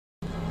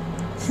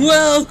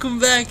Welcome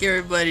back,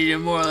 everybody, to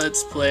more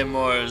Let's Play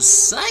more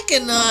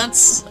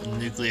Psychonauts,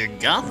 Nuclear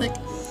Gothic.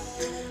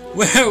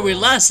 Where we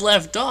last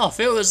left off,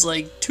 it was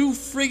like 2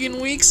 friggin'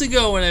 weeks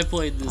ago when I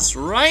played this,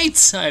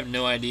 right? I have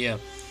no idea.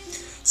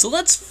 So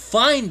let's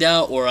find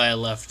out where I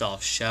left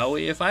off, shall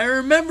we? If I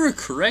remember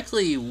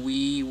correctly,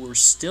 we were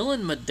still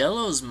in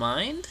Modello's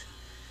mind?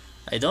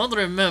 I don't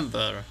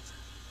remember.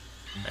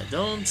 I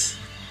don't.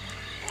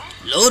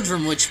 Load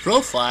from which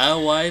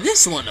profile? Why,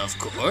 this one, of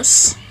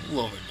course.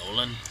 Lower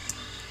Nolan.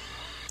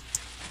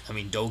 I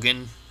mean,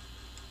 Dogen.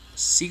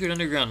 Secret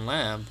underground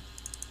lab.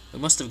 We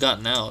must have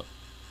gotten out.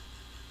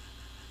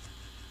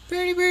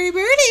 Birdie, birdie,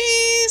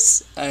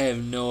 birdies! I have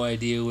no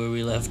idea where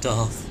we left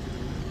off.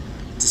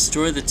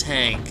 Destroy the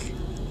tank.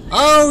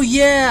 Oh,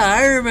 yeah,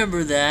 I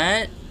remember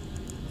that.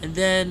 And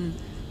then,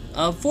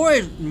 before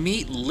I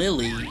meet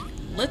Lily,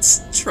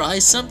 let's try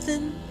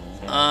something.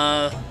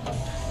 I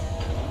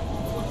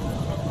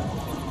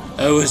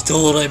was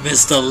told I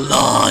missed a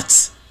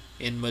lot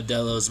in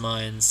Modello's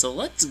mind, so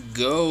let's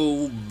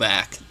go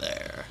back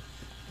there.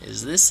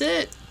 Is this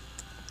it?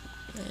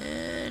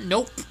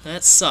 Nope,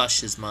 that's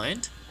Sasha's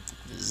mind.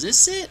 Is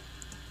this it?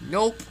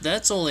 Nope,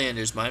 that's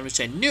Oleander's mind,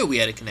 which I knew we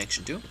had a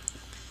connection to.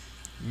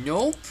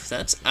 Nope,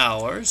 that's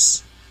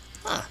ours.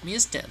 Ah,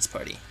 Mia's dance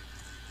party.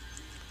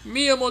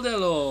 Mia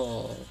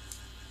Modello!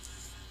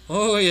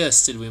 Oh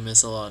yes, did we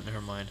miss a lot in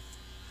her mind.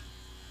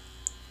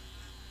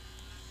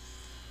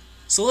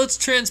 So let's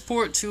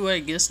transport to, I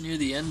guess, near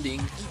the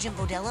ending. Agent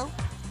Modello?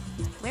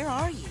 Where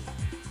are you?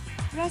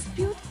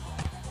 Rasputin?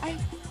 I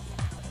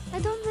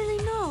don't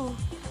really know.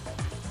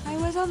 I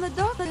was on the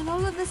dock and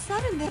all of a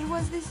sudden there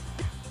was this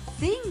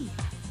thing.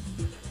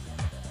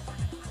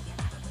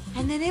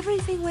 And then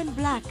everything went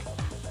black.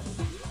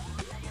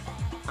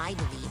 I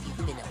believe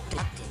you've been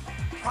abducted.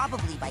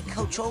 Probably by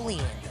Coach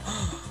Oleander.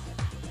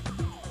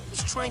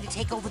 He's trying to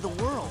take over the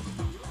world.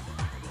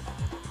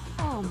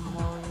 Oh,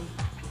 Maury.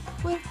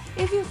 Well,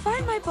 if you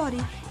find my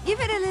body, give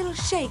it a little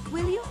shake,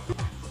 will you?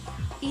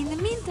 In the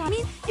meantime,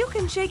 you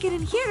can shake it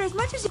in here as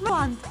much as you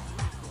want.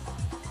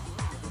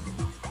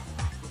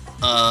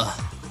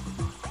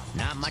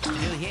 Not much to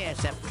do here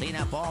except clean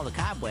up all the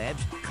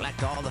cobwebs,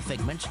 collect all the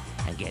figments,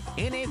 and get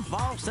any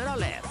vaults that are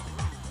left.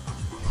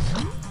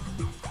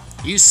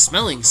 Use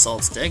smelling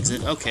salts to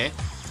exit, okay.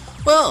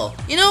 Well,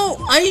 you know,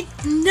 I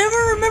never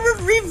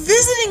remember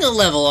revisiting a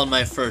level on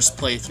my first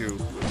playthrough.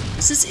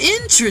 This is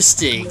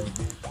interesting.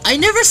 I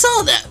never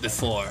saw that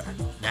before.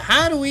 Now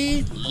how do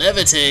we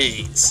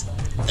levitate?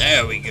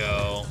 There we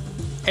go.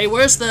 Hey,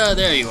 where's the...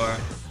 there you are.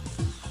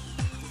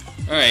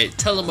 Alright,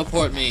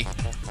 teleport me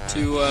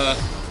to,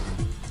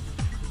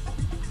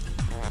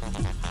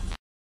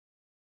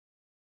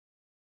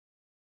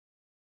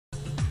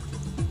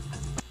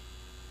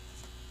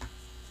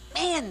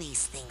 Man,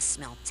 these things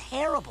smell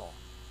terrible.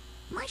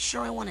 Am I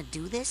sure I want to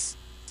do this?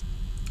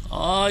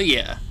 oh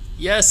yeah.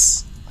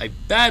 Yes, I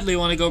badly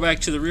want to go back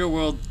to the real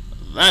world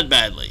that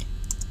badly.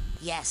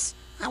 Yes,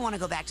 I want to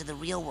go back to the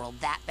real world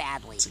that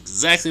badly. That's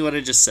exactly what I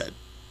just said.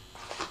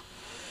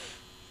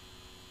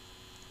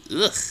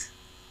 Ugh.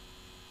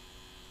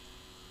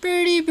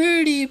 Birdie,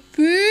 birdie,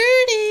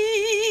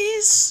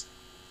 birdies!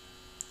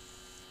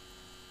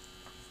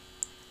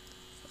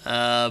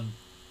 Alright,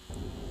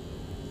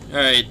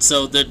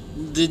 so there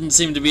didn't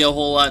seem to be a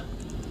whole lot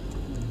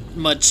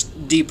much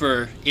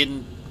deeper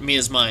in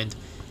Mia's mind.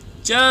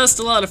 Just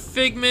a lot of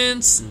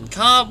figments and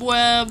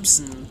cobwebs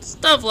and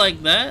stuff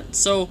like that.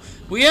 So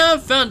we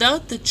have found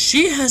out that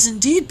she has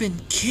indeed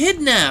been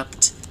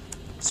kidnapped.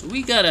 So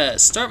we gotta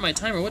start my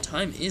timer. What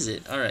time is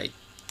it? Alright.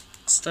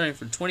 Starting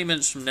for 20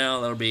 minutes from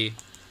now, that'll be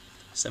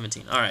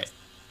 17. Alright.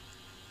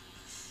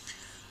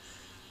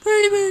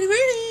 Birdie, birdie,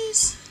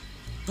 birdies!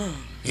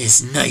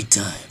 It's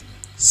nighttime.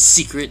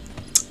 Secret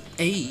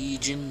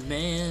agent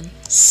man.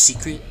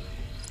 Secret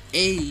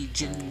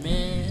agent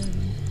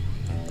man.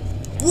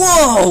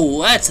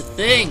 Whoa! That's a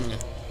thing!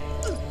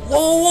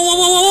 Whoa, whoa, whoa,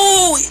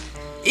 whoa, whoa!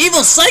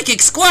 Evil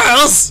psychic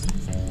squirrels!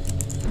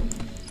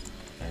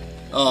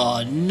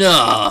 Oh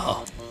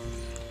no!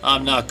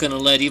 I'm not gonna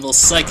let evil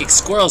psychic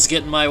squirrels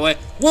get in my way.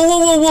 Whoa, whoa,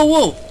 whoa, whoa,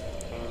 whoa!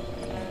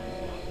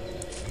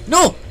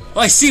 No!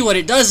 I see what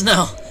it does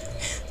now!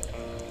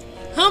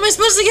 How am I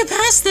supposed to get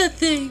past that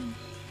thing?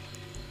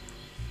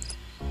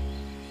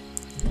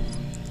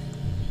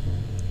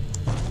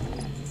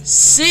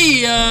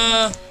 See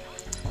ya!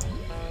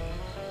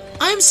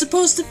 I'm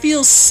supposed to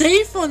feel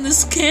safe on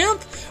this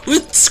camp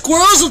with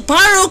squirrels with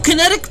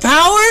pyrokinetic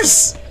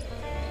powers?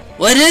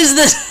 What is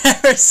this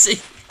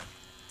heresy?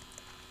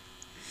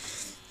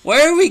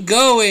 Where are we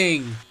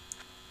going?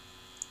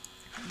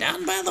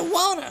 Down by the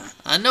water.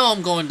 I know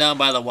I'm going down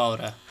by the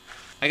water.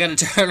 I gotta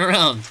turn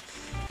around.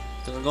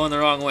 Because I'm going the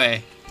wrong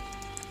way.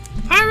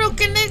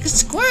 Pyrokinetic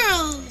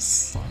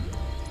squirrels!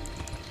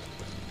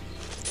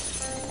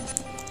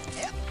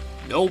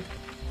 Nope.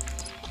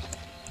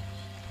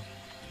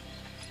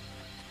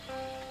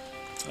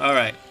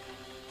 Alright.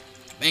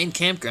 Main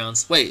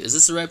campgrounds. Wait, is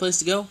this the right place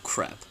to go?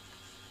 Crap.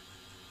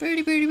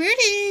 Birdie, birdie,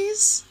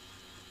 birdies!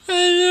 I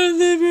love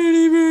the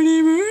birdie,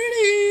 birdie,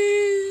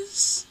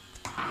 birdies!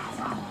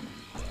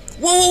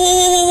 whoa,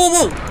 whoa, whoa, whoa,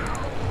 whoa!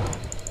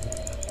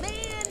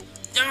 Man!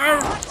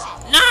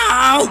 No!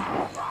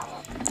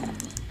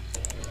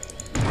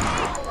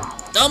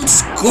 Dumb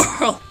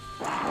squirrel!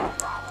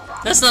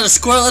 That's not a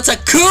squirrel, it's a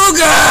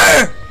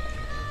cougar!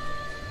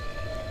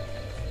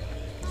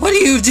 What do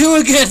you do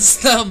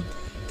against them?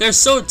 They're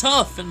so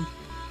tough, and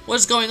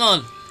what's going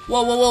on?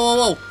 Whoa, whoa, whoa,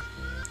 whoa, whoa!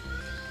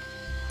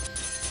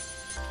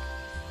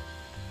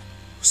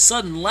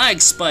 Sudden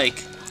lag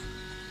spike.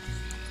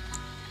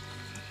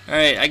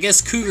 Alright, I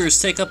guess cougars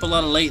take up a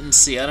lot of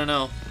latency, I don't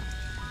know.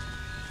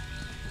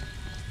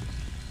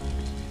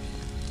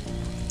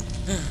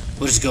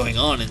 What is going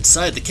on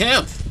inside the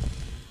camp?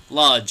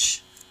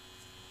 Lodge.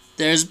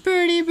 There's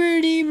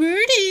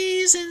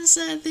birdies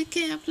inside the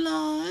camp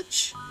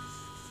lodge.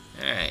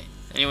 Alright,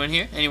 anyone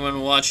here? Anyone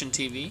watching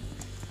TV?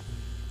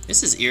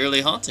 This is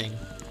eerily haunting.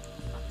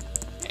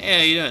 Hey,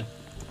 how you doing?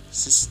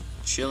 Just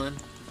chilling,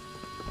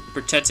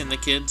 protecting the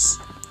kids.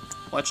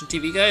 Watching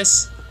TV,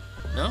 guys?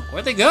 No?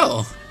 Where'd they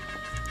go?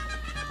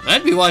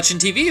 I'd be watching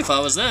TV if I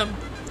was them.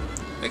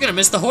 They're gonna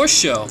miss the horse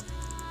show.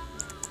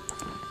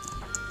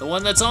 The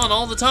one that's on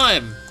all the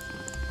time.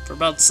 For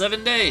about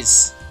 7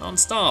 days.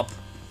 Non-stop.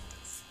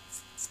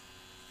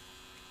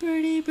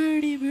 Birdies.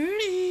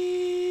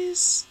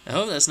 I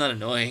hope that's not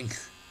annoying.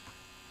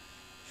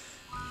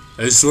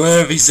 I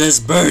swear if he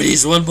says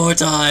birdies one more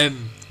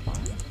time.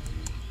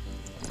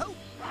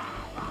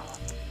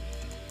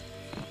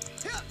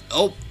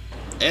 Oh,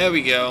 there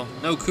we go.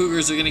 No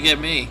cougars are gonna get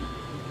me.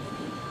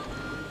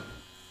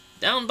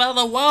 Down by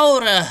the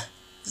water.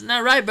 Isn't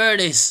that right,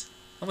 birdies?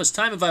 How much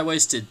time have I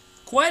wasted?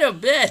 Quite a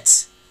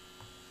bit.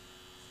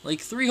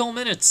 Like 3 whole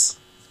minutes.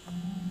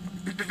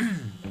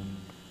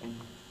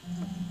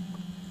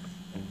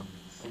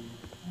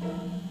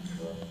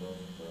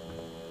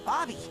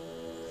 Bobby!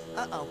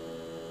 Uh-oh.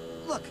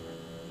 Look,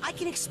 I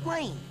can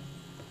explain.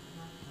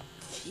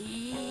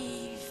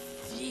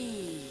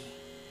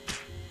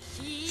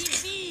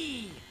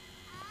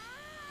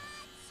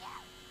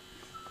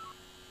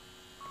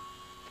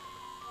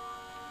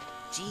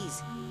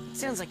 Jeez,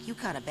 sounds like you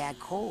caught a bad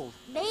cold.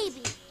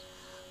 Maybe.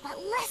 But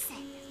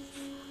listen.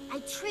 I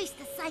traced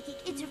the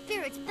psychic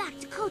interference back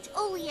to Coach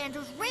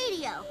Oleander's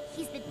radio.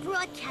 He's been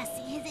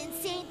broadcasting his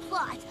insane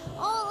plot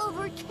all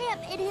over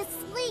camp in his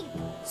sleep.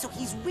 So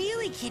he's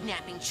really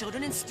kidnapping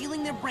children and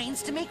stealing their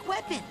brains to make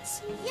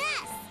weapons.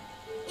 Yes!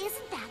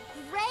 Isn't that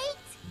great?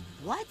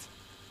 What?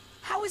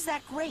 How is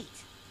that great?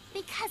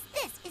 Because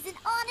this is an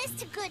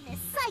honest-to-goodness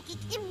psychic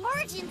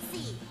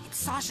emergency.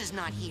 Sasha's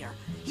not here.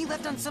 He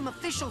left on some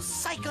official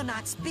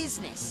Psychonauts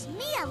business.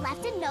 Mia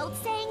left a note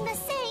saying the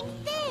same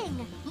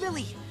thing.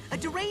 Lily, a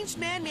deranged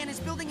madman is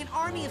building an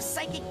army of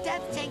psychic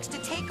death tanks to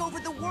take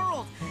over the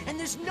world. And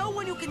there's no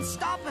one who can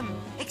stop him,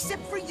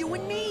 except for you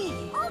and me.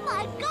 Oh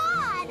my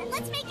god!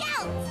 Let's make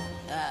out!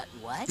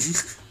 What?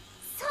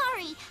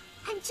 Sorry,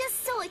 I'm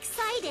just so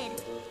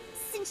excited.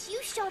 Since you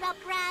showed up,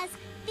 Raz,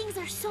 things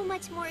are so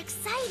much more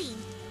exciting.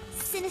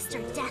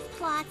 Sinister death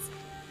plots,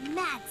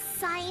 mad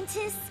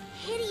scientists,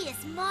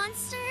 hideous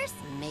monsters.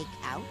 Make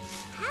out?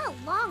 How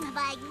long have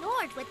I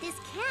ignored what this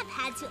camp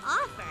had to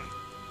offer?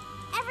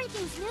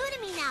 Everything's new to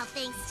me now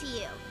thanks to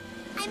you.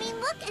 I mean,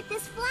 look at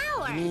this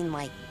flower. You mean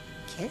like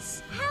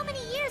kiss? How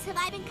many years have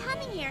I been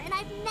coming here and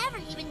I've never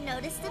even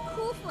noticed a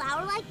cool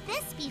flower like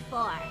this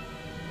before?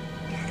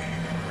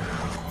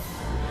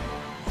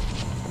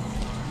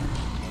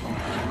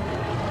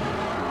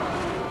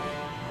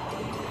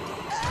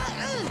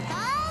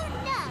 Oh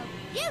no!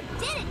 You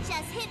didn't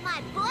just hit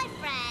my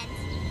boyfriend!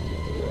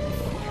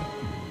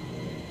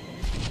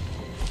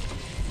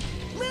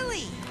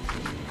 Lily!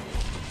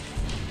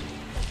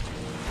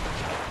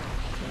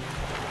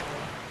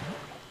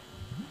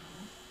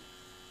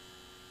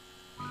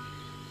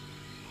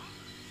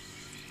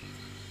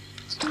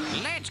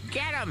 Let's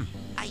get him!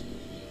 I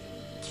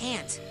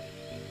can't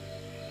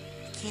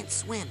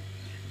swim.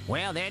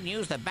 Well, then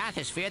use the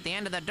bathysphere at the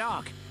end of the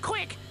dock.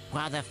 Quick!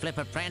 While the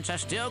flipper prints are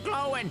still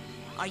glowing.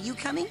 Are you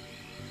coming?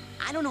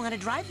 I don't know how to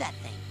drive that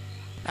thing.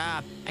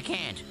 I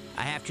can't.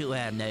 I have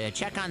to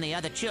check on the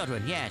other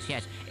children. Yes.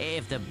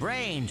 If the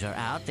brains are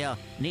out, they'll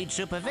need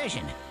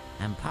supervision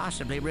and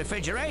possibly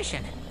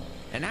refrigeration.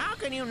 And how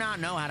can you not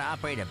know how to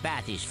operate a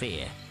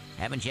bathysphere?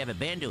 Haven't you ever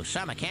been to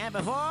summer camp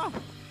before?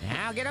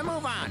 Now get a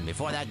move on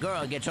before that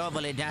girl gets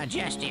overly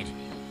digested.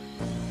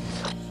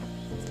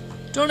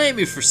 Don't hate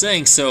me for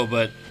saying so,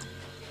 but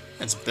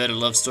that's a better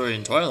love story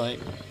than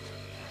Twilight.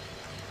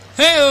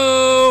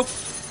 Hey-oh!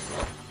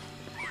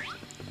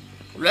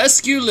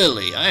 Rescue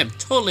Lily. I am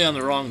totally on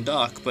the wrong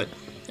dock, but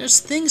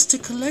there's things to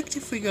collect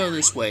if we go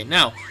this way.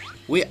 Now,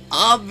 we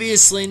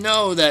obviously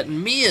know that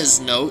Mia's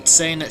note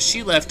saying that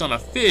she left on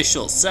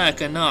official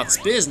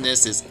Psychonauts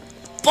business is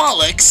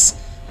bollocks,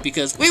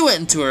 because we went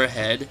into her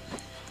head,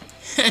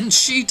 and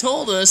she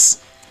told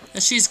us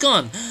that she's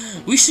gone.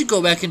 We should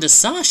go back into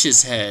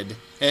Sasha's head.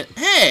 And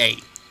hey!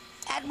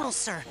 Admiral,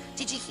 sir,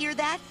 did you hear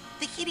that?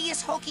 The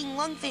hideous hulking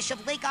lungfish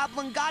of Lake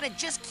Oblongata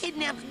just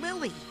kidnapped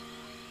Lily.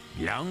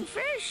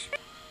 Lungfish?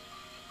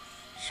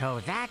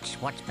 So that's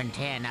what's been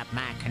tearing up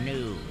my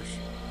canoes.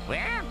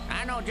 Well,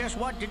 I know just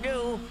what to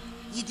do.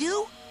 You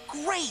do?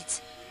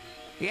 Great!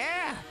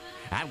 Yeah,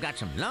 I've got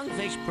some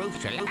lungfish-proof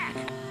shellac.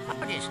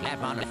 I'll just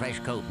slap on a fresh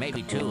coat,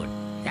 maybe two,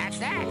 and that's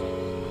that.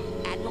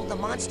 Admiral the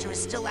monster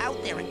is still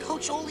out there, and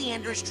Coach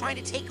Oleander is trying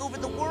to take over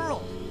the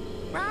world.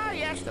 Ah,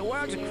 yes, the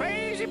world's a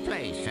crazy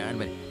place,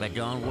 son, but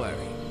don't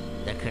worry.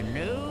 The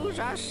canoes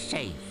are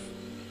safe.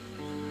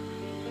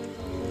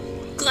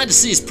 Glad to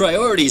see his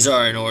priorities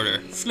are in order.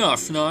 Fnar,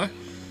 fnar.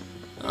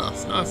 Oh,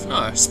 fnar,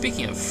 fnar.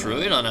 Speaking of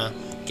fruit, on a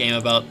game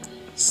about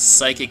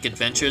psychic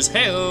adventures,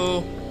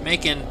 hey-oh,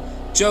 making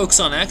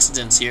jokes on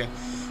accidents here.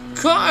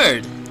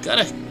 Card!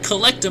 Gotta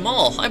collect them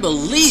all. I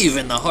believe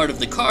in the heart of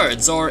the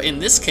cards, or in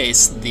this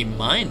case, the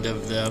mind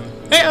of them.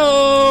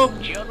 Hey-oh!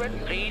 Children,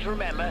 please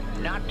remember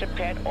not to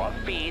pet or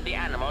feed the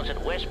animals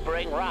at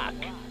Whispering Rock.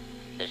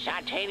 The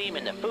titanium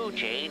in the food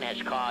chain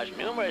has caused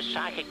numerous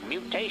psychic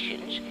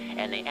mutations,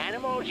 and the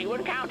animals you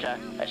encounter,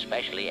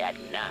 especially at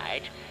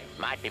night,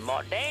 might be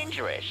more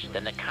dangerous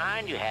than the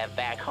kind you have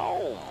back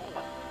home.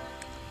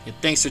 Yeah,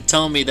 thanks for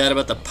telling me that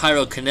about the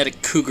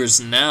pyrokinetic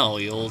cougars now,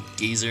 you old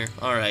geezer.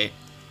 Alright.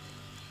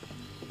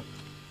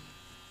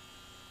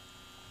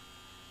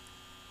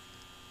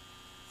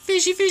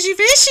 Fishy, fishy,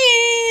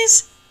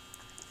 fishies!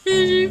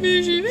 Fishy,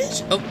 fishy,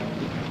 fish. Oh.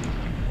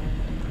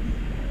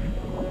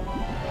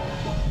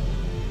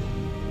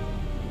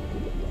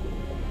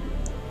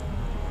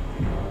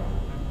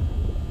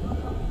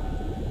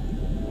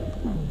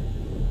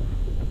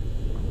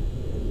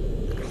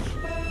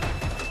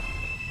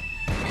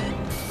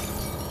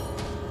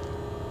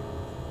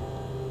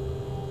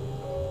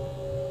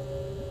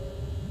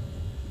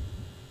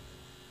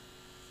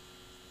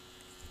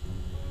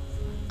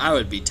 I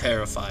would be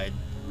terrified.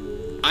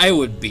 I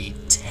would be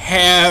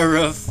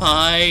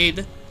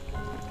terrified.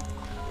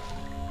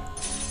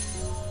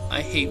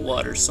 I hate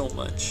water so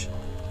much.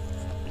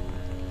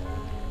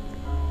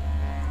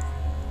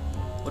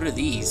 What are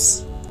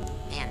these?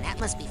 Man,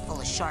 that must be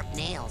full of sharp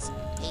nails.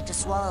 Hate to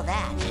swallow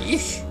that.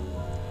 Eek.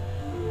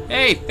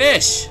 Hey,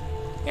 fish!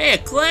 Hey, a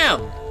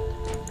clam!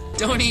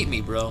 Don't eat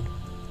me, bro.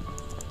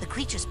 The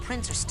creature's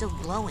prints are still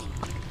glowing.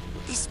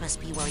 This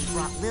must be where he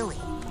brought Lily.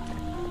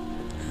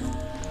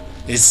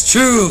 It's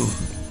true!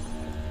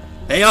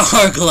 They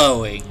are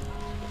glowing!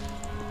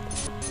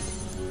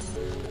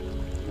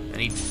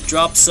 And he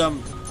dropped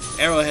some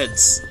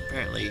arrowheads,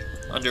 apparently,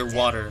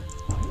 underwater.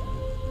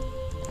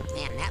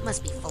 Man, that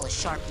must be full of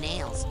sharp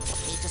nails.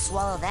 Hate to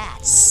swallow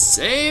that.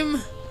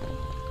 Same.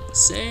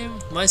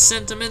 My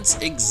sentiments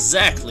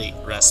exactly,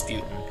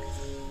 Rasputin.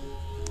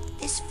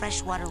 This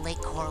freshwater lake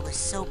coral is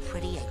so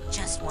pretty, I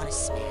just want to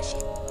smash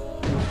it.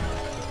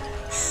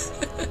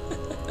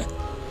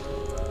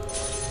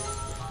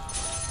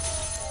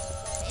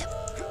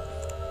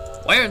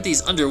 Why aren't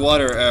these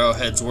underwater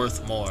arrowheads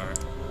worth more?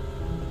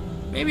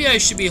 Maybe I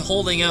should be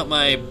holding out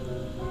my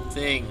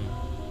thing.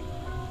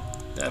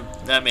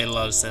 That made a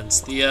lot of sense.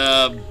 The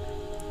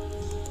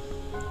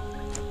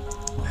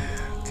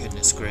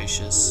goodness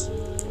gracious.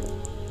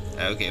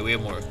 Okay, we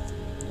have a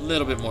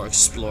little bit more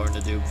exploring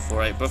to do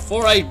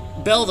before I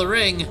bell the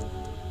ring.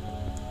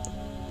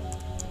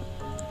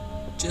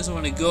 Just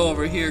want to go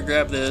over here,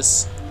 grab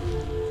this.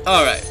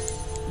 All right,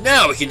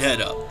 now we can head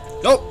up.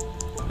 Nope.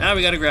 Now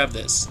we gotta grab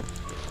this.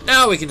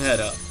 Now we can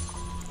head up.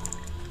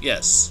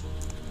 Yes.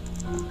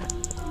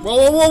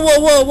 Whoa, whoa, whoa, whoa,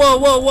 whoa, whoa,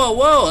 whoa, whoa,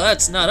 whoa!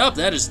 That's not up,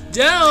 that is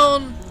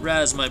down!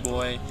 Raz, my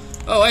boy.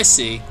 Oh, I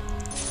see.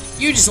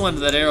 You just wanted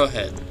that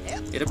arrowhead.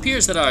 It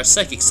appears that our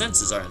psychic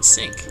senses are in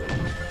sync.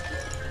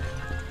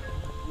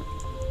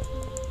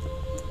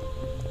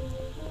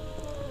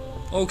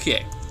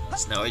 Okay.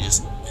 So now I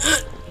just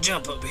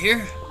jump up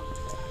here.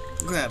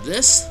 Grab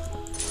this.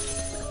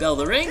 Bell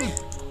the ring.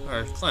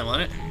 Or climb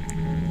on it.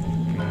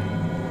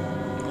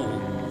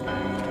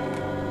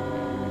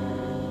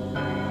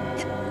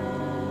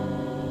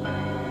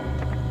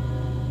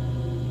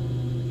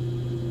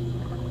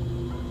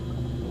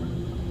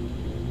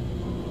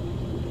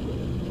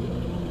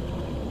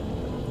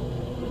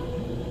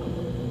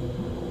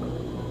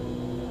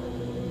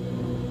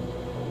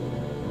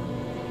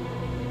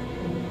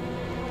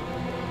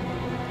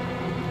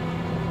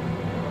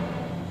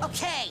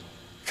 Okay,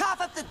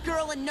 cough up the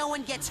girl and no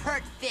one gets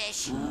hurt,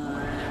 fish.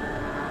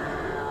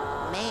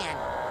 Man,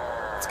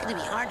 it's gonna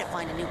be hard to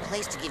find a new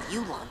place to give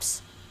you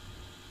lumps.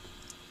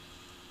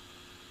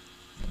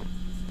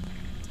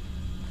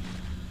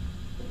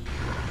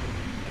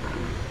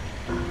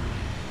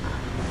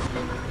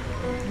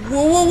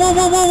 Whoa, whoa, whoa,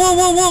 whoa, whoa, whoa,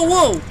 whoa, whoa,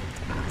 whoa!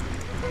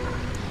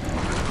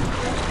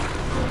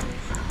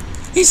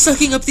 He's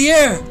sucking up the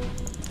air!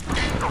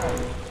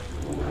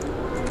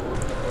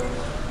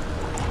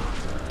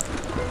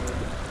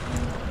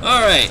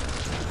 Alright.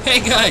 Hey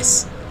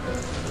guys!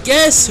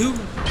 Guess who?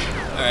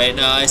 Alright,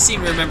 now I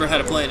seem to remember how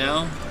to play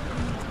now.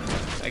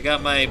 I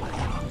got my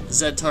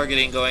Z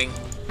targeting going.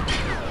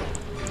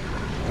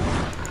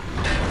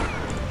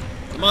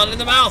 Come on, in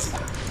the mouth!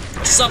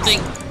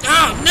 Something!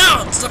 Oh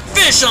no! It's a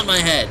fish on my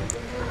head!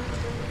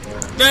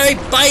 Very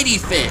bitey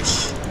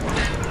fish!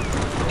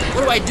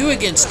 What do I do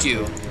against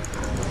you?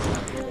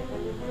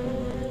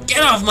 Get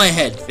Get off my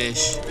head,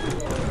 fish.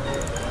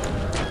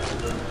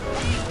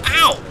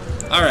 Ow!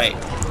 Alright.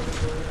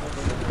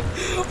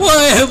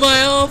 Why am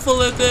I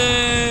awful at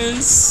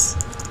this?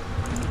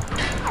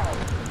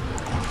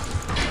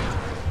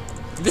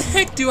 The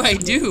heck do I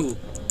do?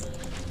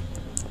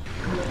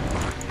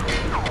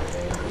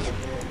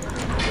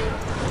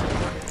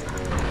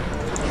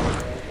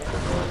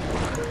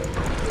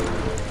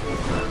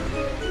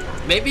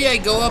 Maybe I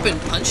go up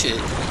and punch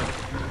it.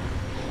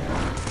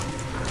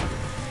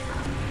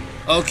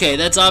 Okay,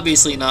 that's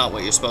obviously not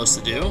what you're supposed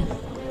to do.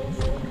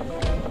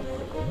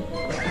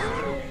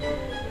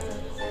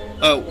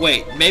 Oh,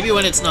 wait, maybe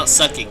when it's not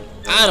sucking.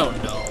 I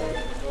don't know.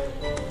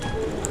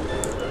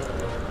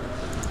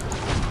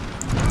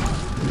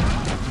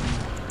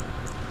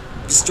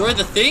 Destroy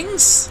the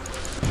things?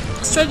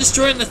 Let's try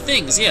destroying the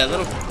things. Yeah,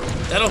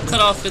 that'll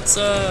cut off its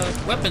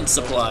weapon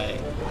supply.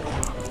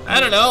 I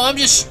don't know, I'm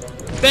just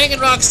banging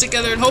rocks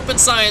together and hoping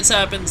science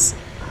happens.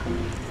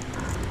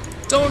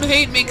 Don't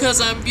hate me cause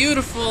I'm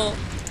beautiful.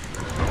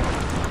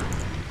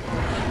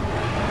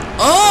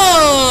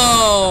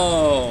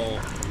 Oh!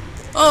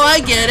 Oh,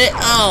 I get it.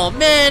 Oh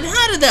man,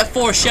 how did that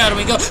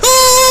foreshadowing go?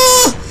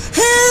 Oh!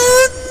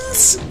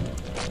 Hands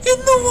in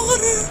the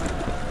water.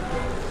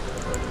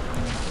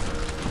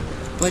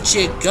 But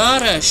you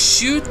gotta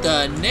shoot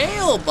the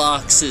nail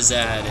boxes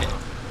at it,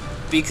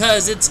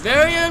 because it's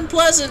very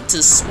unpleasant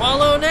to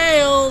swallow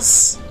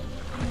nails.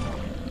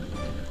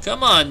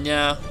 Come on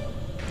now.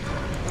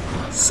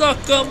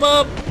 Suck them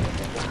up.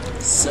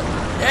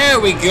 There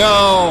we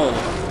go.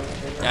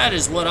 That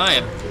is what I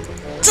am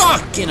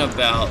talking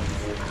about.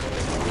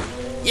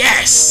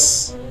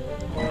 Yes!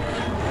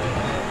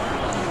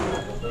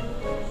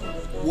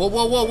 Whoa,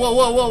 whoa, whoa, whoa,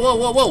 whoa, whoa, whoa,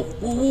 whoa, whoa,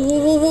 whoa,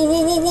 whoa, whoa,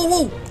 whoa, whoa,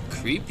 whoa, whoa.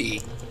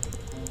 Creepy.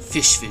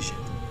 Fish vision.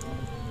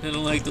 I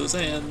don't like those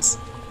hands.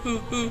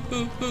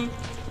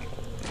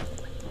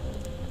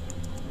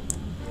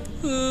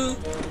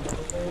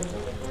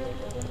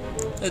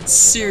 That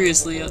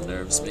seriously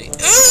unnerves me.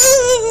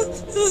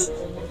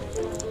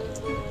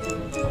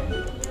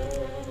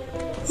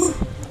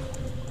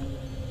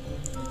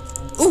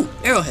 Ooh,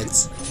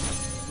 arrowheads.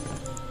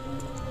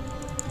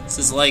 This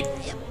is like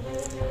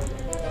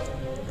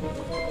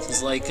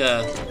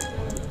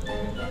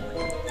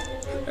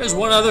there's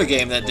one other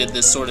game that did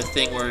this sort of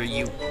thing where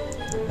you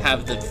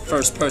have the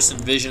first-person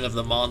vision of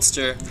the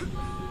monster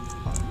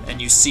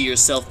and you see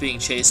yourself being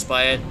chased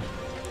by it.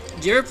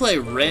 Did you ever play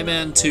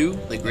Rayman 2,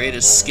 The Great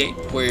Escape,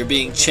 where you're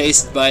being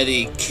chased by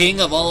the king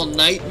of all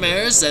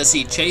nightmares as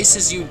he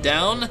chases you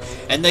down,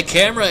 and the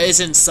camera is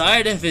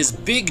inside of his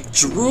big,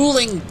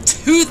 drooling,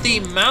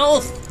 toothy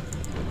mouth?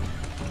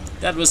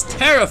 That was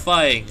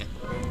terrifying.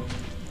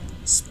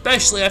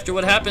 Especially after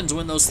what happens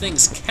when those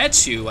things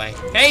catch you. I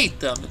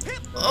hate them.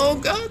 Oh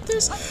god,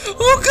 there's...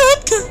 Oh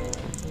god!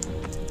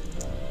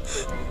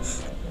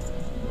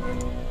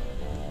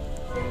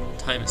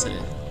 Time is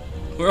it?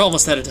 We're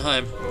almost out of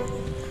time.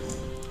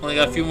 Only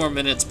got a few more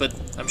minutes, but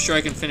I'm sure I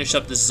can finish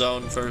up this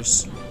zone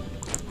first.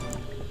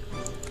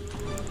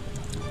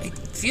 I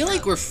feel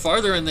like we're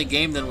farther in the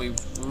game than we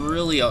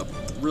really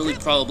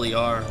probably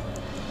are.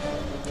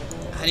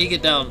 How do you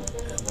get down?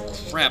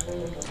 Crap.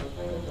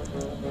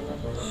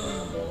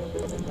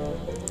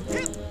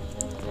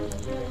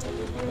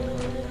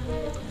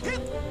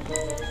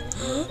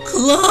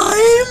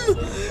 Climb!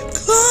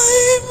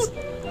 Climb!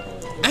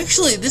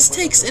 Actually, this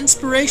takes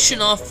inspiration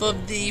off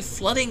of the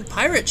flooding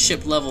pirate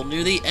ship level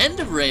near the end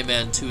of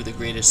Rayman 2, The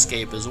Great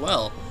Escape as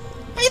well.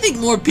 I think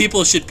more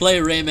people should play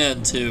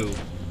Rayman 2.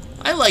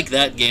 I like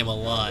that game a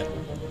lot.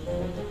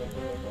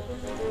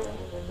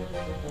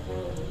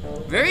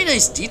 Very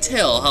nice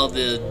detail how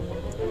the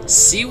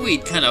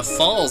seaweed kind of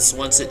falls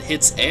once it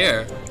hits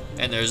air,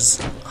 and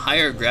there's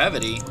higher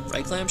gravity.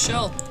 Right,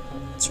 Clamshell?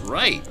 That's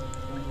right.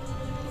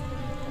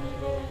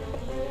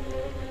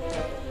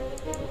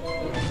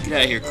 Get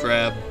out of here,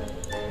 crab.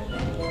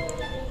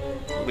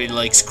 Nobody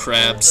likes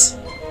crabs.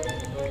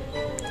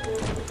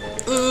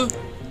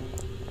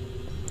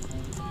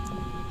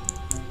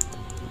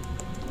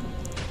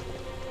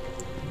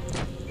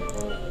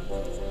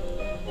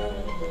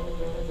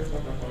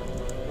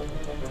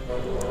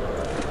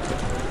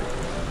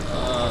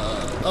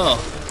 Oh,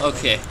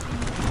 okay.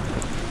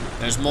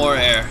 There's more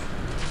air.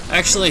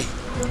 Actually,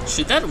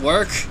 should that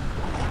work?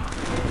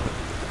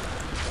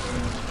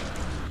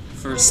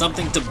 For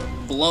something to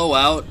blow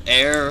out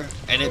air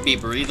and it be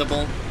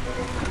breathable?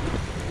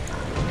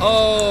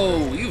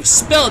 Oh, you've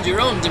spelled your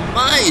own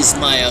demise,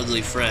 my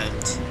ugly friend.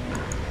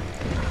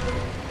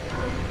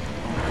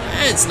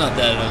 It's not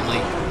that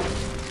ugly.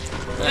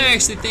 I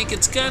actually think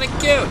it's kind of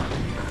cute.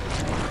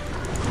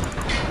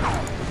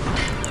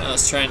 I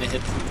was trying to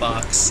hit the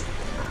box.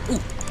 Ooh,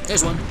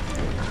 there's one.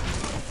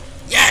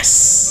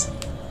 Yes!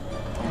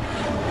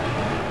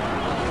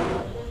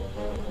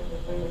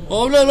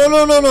 Oh, no, no,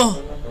 no, no,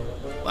 no.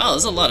 Wow,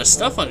 there's a lot of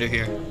stuff under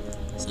here.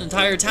 There's an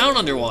entire town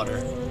underwater.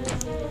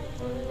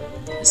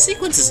 This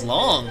sequence is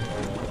long.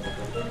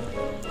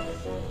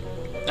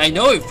 I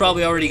know we've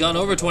probably already gone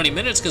over 20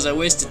 minutes because I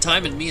wasted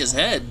time in Mia's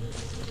head.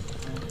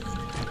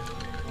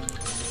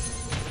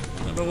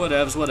 But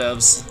whatevs,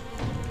 whatevs.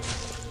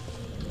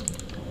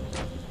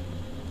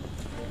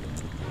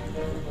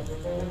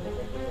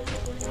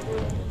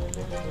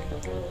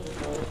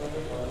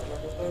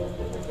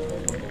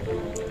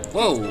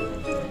 Whoa!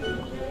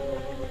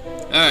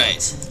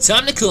 Alright,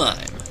 time to climb.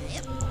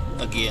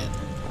 Again.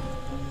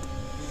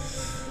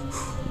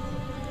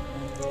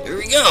 Here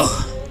we go!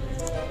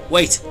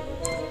 Wait!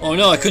 Oh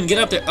no, I couldn't get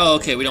up there. Oh,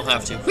 okay, we don't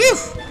have to. Whew!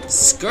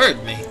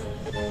 Scared me.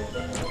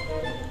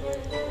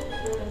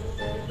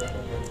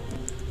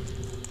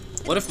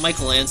 What if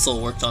Michael Ansel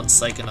worked on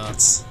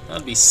Psychonauts?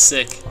 That'd be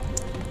sick.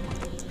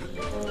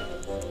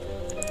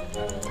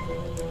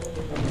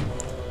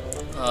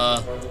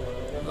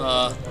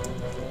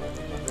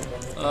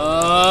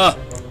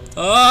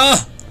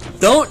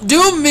 Don't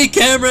doom me,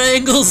 camera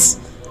angles!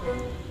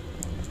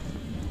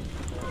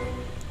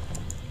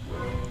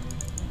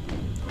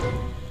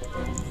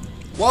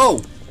 Whoa!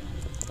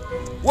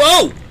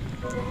 Whoa!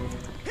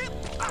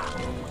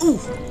 Ooh!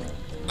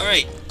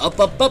 Alright, up,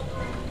 up, up.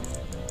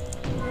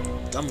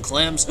 Dumb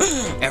clams.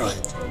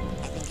 Arrowhead.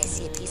 I think I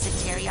see a piece of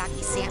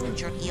teriyaki salmon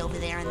jerky over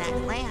there in that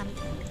clam.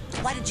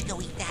 Why don't you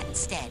go eat that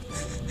instead?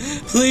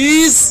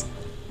 Please?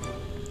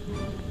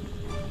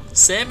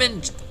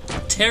 Salmon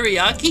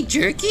teriyaki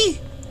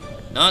jerky?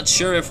 Not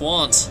sure if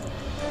want.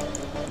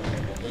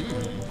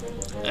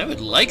 I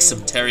would like some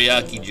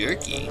teriyaki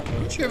jerky.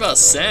 I'm not sure about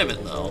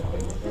salmon though.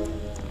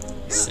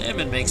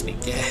 Salmon makes me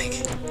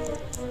gag.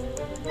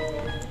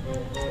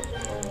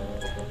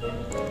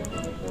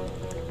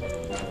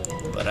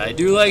 But I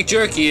do like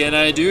jerky and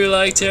I do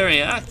like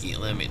teriyaki,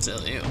 let me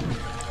tell you.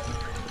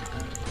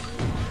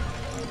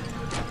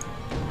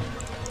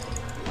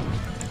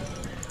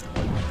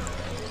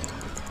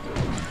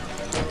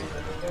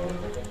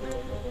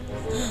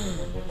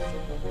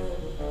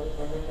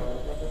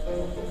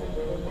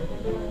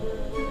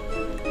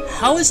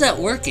 How is that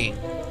working?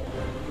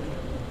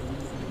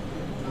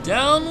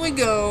 Down we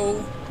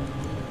go.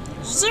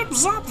 Zip,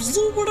 zop,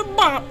 zoop,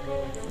 bop.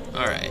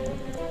 Alright.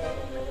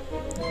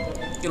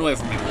 Get away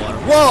from me, water.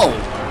 Whoa!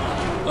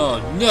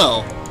 Oh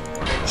no.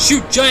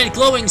 Shoot giant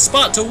glowing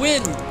spot to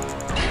win.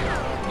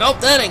 Nope,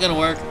 that ain't gonna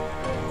work.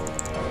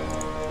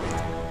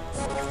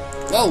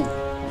 Whoa.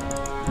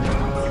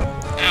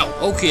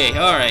 Ow, okay,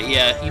 alright,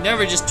 yeah. You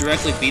never just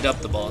directly beat up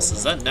the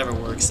bosses. That never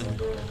works in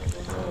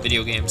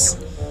video games.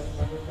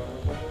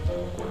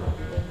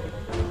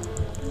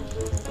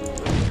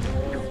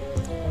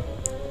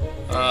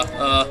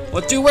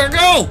 What do, where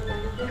go?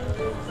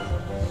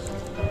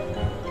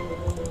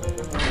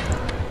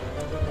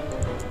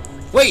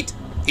 Wait,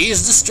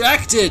 he's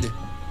distracted.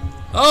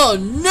 Oh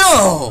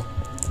no!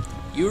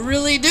 You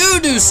really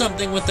do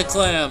something with the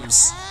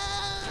clams.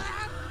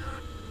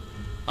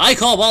 I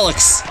call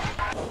bollocks.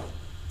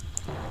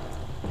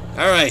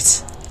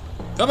 Alright,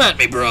 come at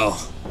me, bro.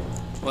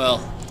 Well.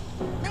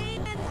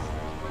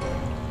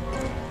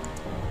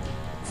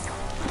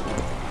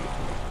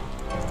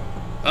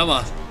 Come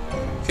on.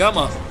 Come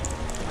on.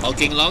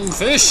 Hulking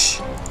Lungfish.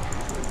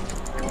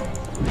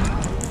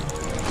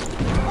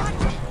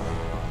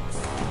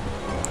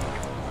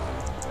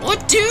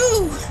 What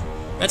do?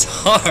 That's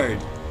hard.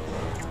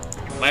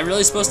 Am I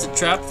really supposed to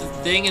trap the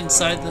thing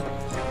inside the...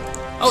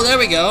 Oh, there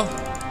we go.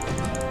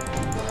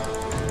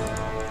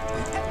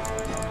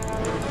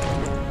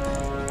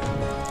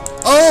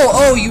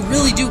 Oh, you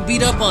really do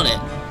beat up on it.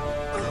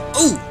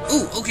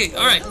 Ooh, okay,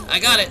 alright. I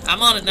got it.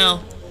 I'm on it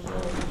now.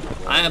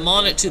 I am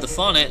on it to the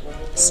fonnet.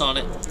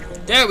 Sonnet.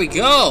 There we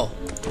go.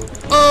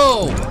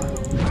 Oh.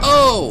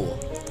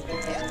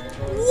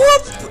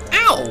 Whoop.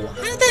 Ow.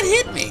 How did that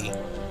hit me?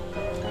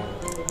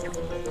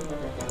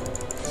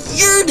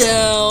 You're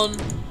down.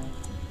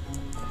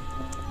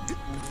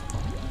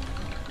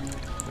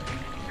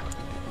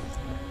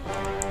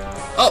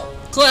 Oh,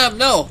 Clam,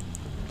 no.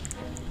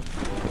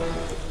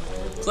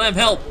 Clam,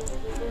 help.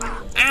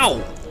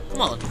 Ow.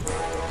 Come on.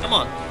 Come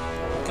on.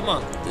 Come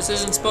on. This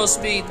isn't supposed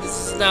to be.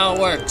 This is how it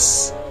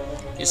works.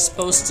 You're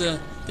supposed to.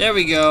 There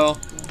we go.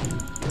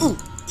 Ooh.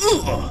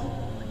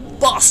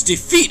 Boss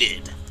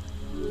defeated.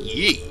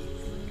 Yee.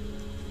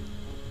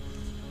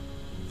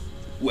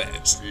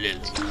 Where's Lily?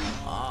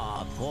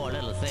 Oh, poor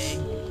little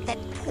thing. That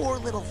poor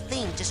little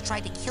thing just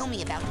tried to kill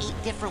me about 8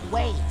 different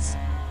ways.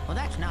 Well,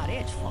 that's not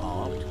its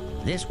fault.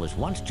 This was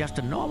once just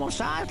a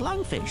normal-sized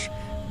lungfish,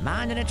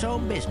 minding its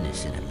own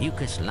business in a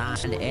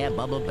mucus-lined air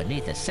bubble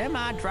beneath a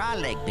semi-dry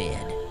lake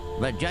bed.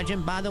 But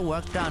judging by the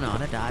work done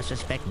on it, I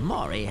suspect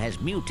Mori has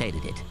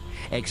mutated it,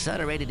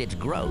 accelerated its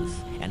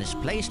growth, and has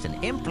placed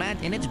an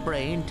implant in its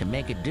brain to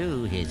make it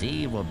do his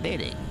evil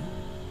bidding.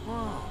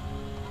 Whoa.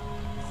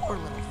 Poor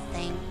little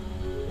thing.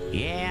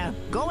 Yeah,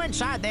 go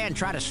inside there and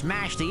try to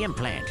smash the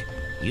implant.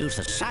 Use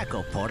the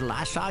psycho portal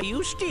I saw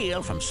you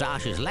steal from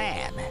Sasha's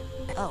lab.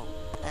 Oh,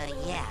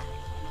 yeah.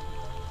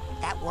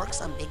 That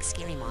works on big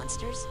scary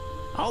monsters?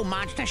 Oh,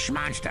 monster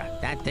schmonster.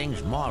 That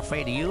thing's more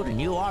afraid of you than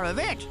you are of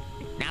it.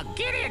 Now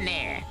get in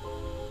there!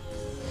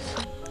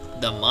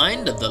 The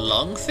mind of the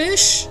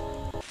lungfish?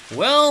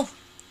 Well,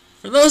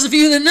 for those of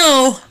you that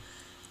know,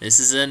 this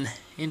is an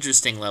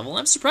interesting level.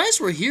 I'm surprised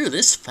we're here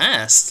this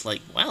fast.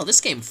 Like, wow,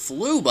 this game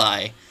flew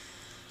by.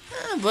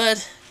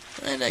 But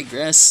I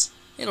digress.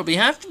 It'll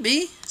have to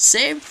be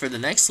saved for the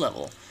next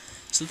level.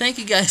 So thank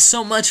you guys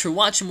so much for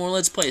watching more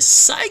Let's Play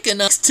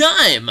Psychonauts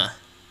time.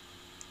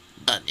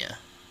 Done ya.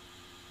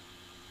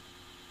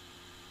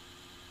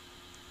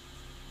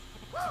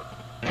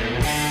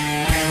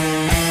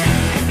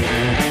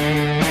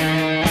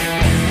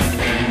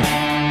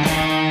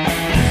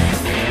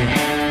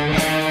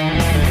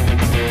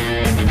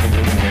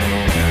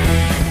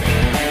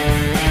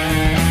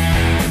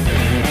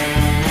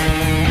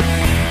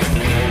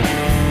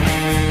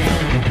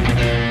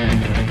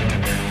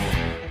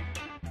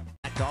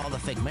 All the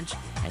figments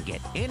and get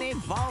any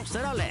vaults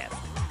that are left.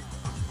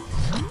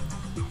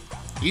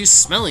 Use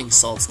smelling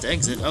salts to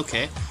exit.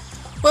 Okay.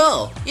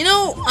 Well, you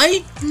know,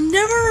 I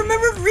never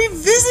remembered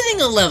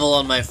revisiting a level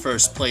on my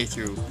first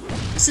playthrough.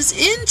 This is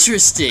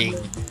interesting.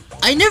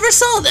 I never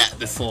saw that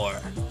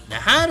before. Now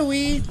how do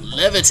we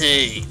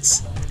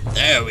levitate?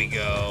 There we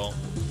go.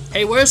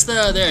 Hey, where's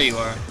the... There you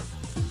are.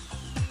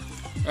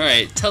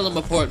 Alright,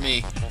 teleport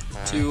me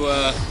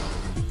to,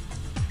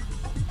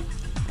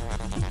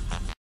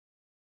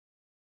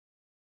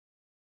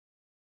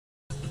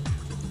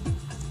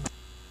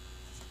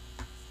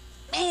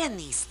 Man,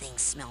 these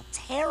things smell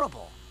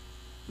terrible.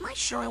 Am I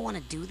sure I want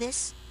to do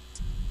this?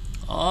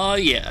 Oh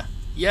yeah.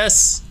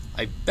 Yes,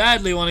 I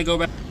badly want to go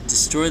back.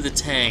 Destroy the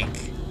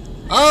tank.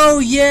 Oh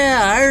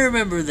yeah, I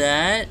remember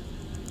that.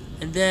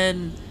 And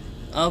then,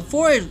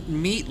 before I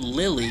meet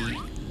Lily,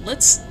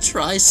 let's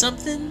try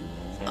something.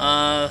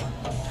 I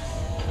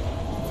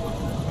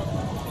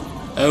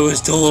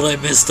was told I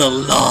missed a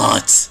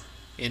lot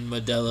in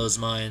Modelo's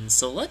mind,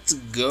 so let's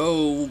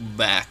go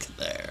back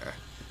there.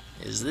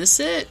 Is this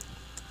it?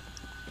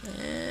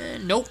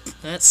 Nope,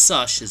 that's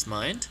Sasha's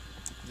mind.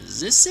 Is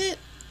this it?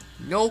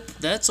 Nope,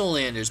 that's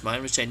Oleander's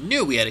mind, which I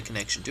knew we had a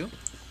connection to.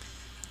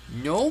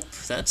 Nope,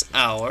 that's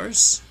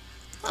ours.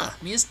 Ah,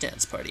 Mia's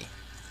dance party.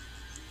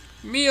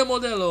 Mia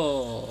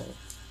Modelo!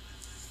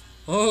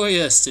 Oh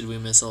yes, did we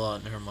miss a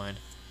lot in her mind.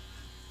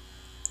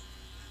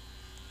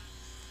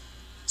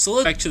 So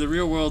let's go back to the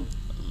real world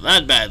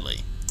that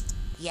badly.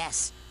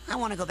 Yes, I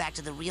want to go back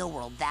to the real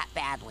world that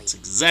badly. That's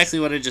exactly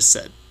what I just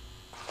said.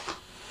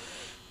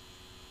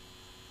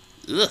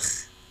 Ugh.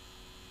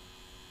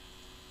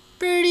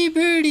 Birdie,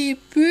 birdie,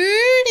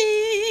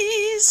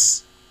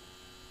 birdies.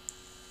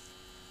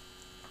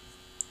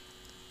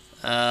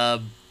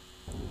 Alright,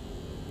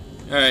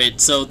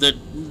 so there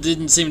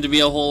didn't seem to be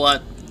a whole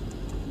lot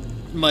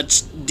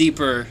much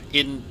deeper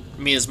in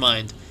Mia's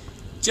mind.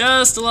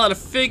 Just a lot of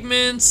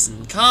figments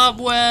and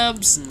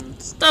cobwebs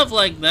and stuff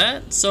like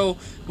that. So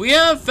we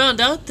have found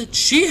out that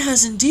she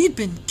has indeed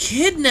been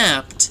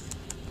kidnapped.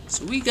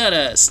 So we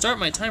gotta start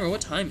my timer.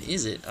 What time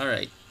is it?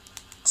 Alright.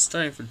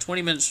 Starting for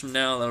 20 minutes from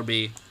now, that'll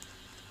be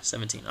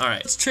 17.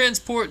 Alright, let's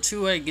transport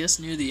to, I guess,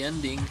 near the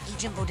ending.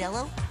 Agent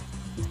Modello,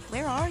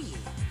 where are you?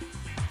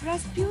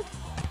 Rasputin?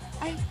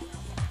 I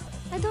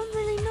don't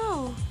really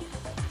know.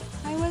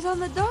 I was on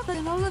the dock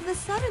and all of a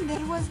sudden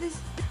there was this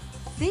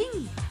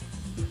thing.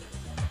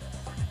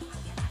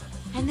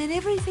 And then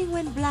everything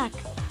went black.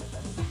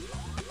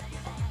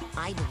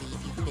 I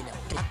believe you've been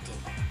abducted,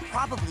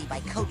 probably by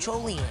Coach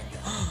Oleander.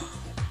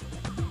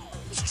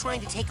 He's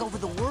trying to take over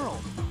the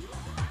world.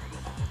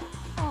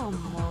 Oh,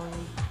 Maury.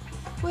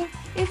 Well,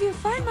 if you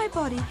find my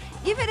body,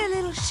 give it a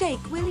little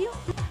shake, will you?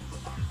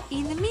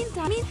 In the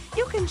meantime,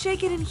 you can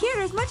shake it in here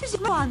as much as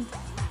you want.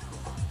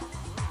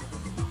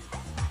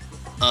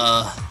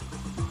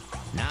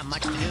 Not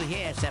much to do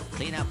here except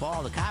clean up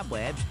all the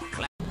cobwebs.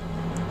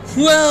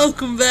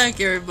 Welcome back,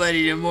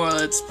 everybody, to more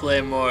Let's Play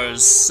more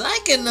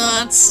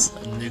Psychonauts,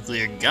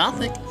 Nuclear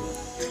Gothic.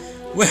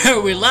 Where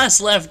we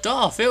last left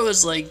off, it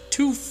was like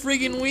 2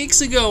 friggin'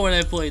 weeks ago when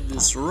I played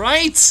this,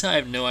 right? I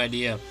have no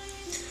idea.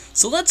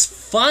 So let's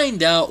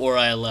find out where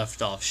I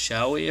left off,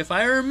 shall we? If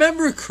I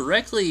remember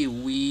correctly,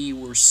 we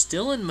were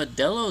still in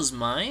Modelo's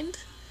mind?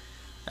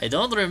 I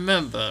don't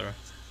remember.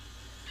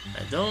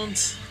 I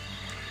don't...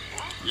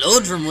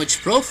 Load from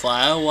which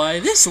profile? Why,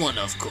 this one,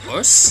 of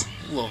course.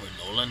 Lower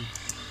Nolan.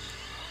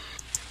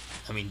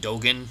 I mean,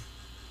 Dogen.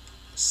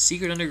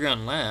 Secret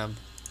underground lab.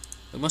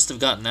 We must have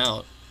gotten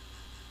out.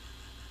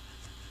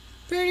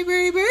 Birdie,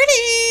 birdie,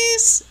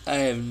 birdies! I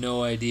have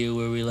no idea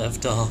where we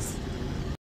left off.